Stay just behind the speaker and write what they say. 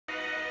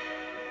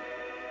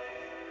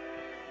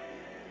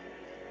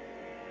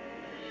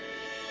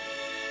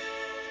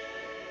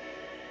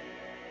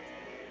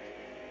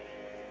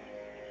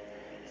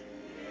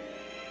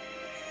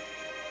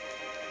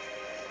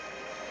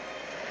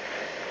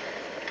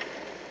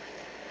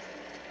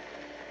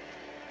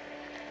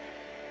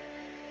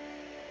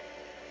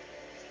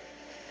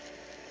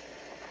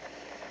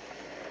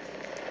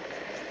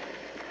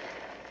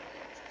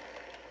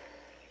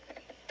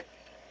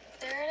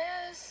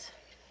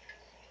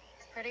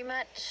pretty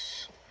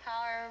much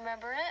how I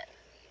remember it.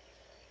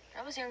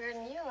 I was younger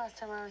than you last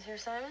time I was here,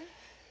 Simon.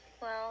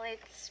 Well,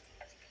 it's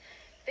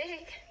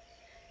big.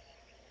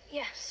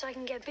 Yeah, so I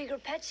can get bigger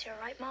pets here,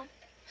 right, Mom?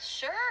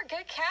 Sure,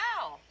 get a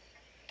cow.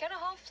 Get a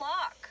whole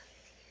flock.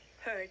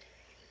 Herd.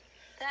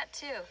 That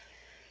too.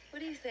 What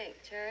do you think,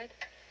 Jared?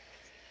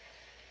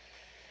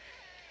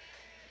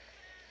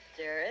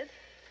 Jared?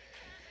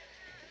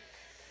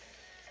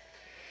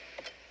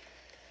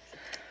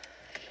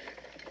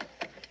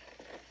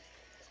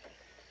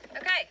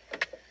 Okay,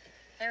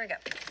 there we go.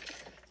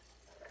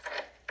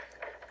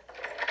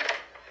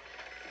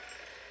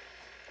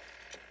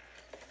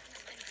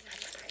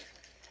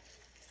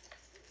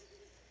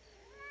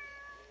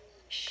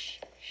 Shh,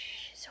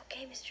 it's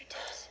okay, Mr.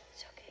 Tibbs.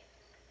 It's okay.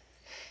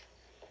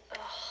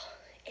 Oh,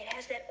 it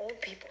has that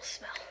old people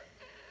smell.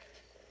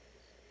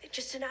 It's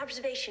just an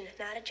observation,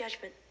 not a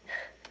judgment.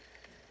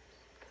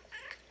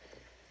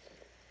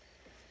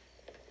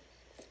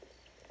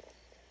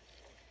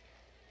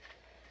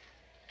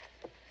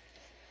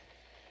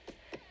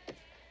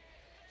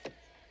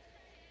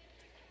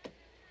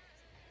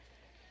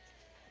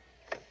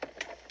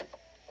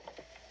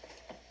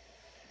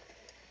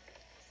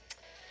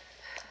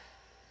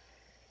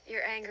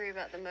 You're angry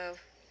about the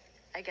move.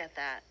 I get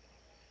that.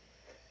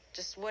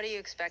 Just what are you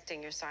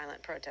expecting your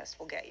silent protest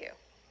will get you?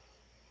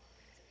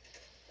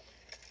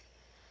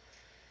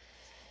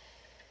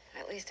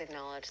 At least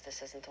acknowledge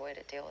this isn't the way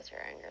to deal with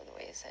your anger the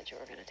way you said you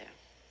were going to do.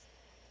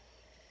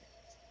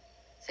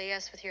 Say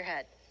yes with your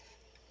head.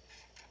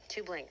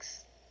 2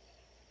 blinks.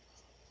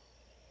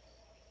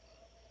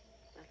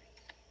 Nothing.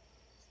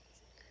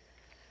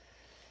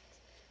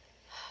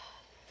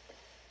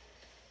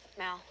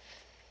 Mal,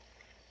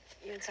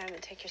 you and Simon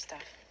take your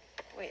stuff.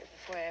 Wait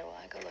before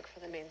I go look for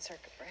the main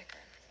circuit breaker.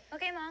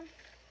 Okay, Mom.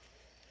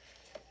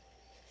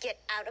 Get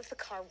out of the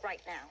car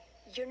right now.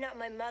 You're not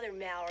my mother,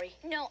 Mallory.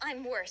 No,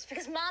 I'm worse,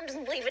 because Mom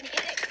doesn't believe in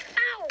hitting.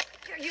 Ow!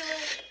 You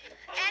little...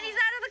 And he's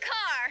out of the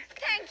car.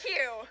 Thank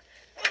you.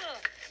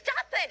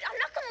 Stop it. I'm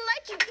not going to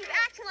let you keep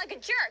acting like a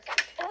jerk.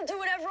 I'll do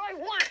whatever I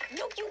want.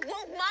 No, you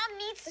won't. Mom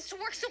needs this to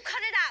work, so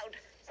cut it out.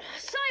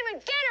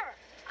 Simon, get her!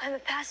 I'm a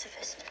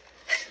pacifist.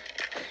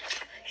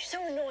 You're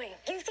so annoying.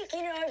 You think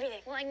you know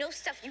everything. Well, I know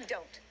stuff you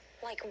don't.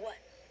 Like what?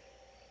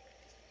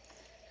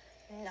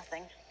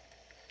 Nothing.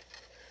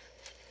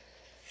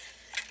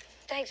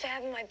 Thanks for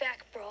having my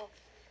back, bro.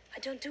 I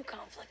don't do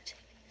conflict.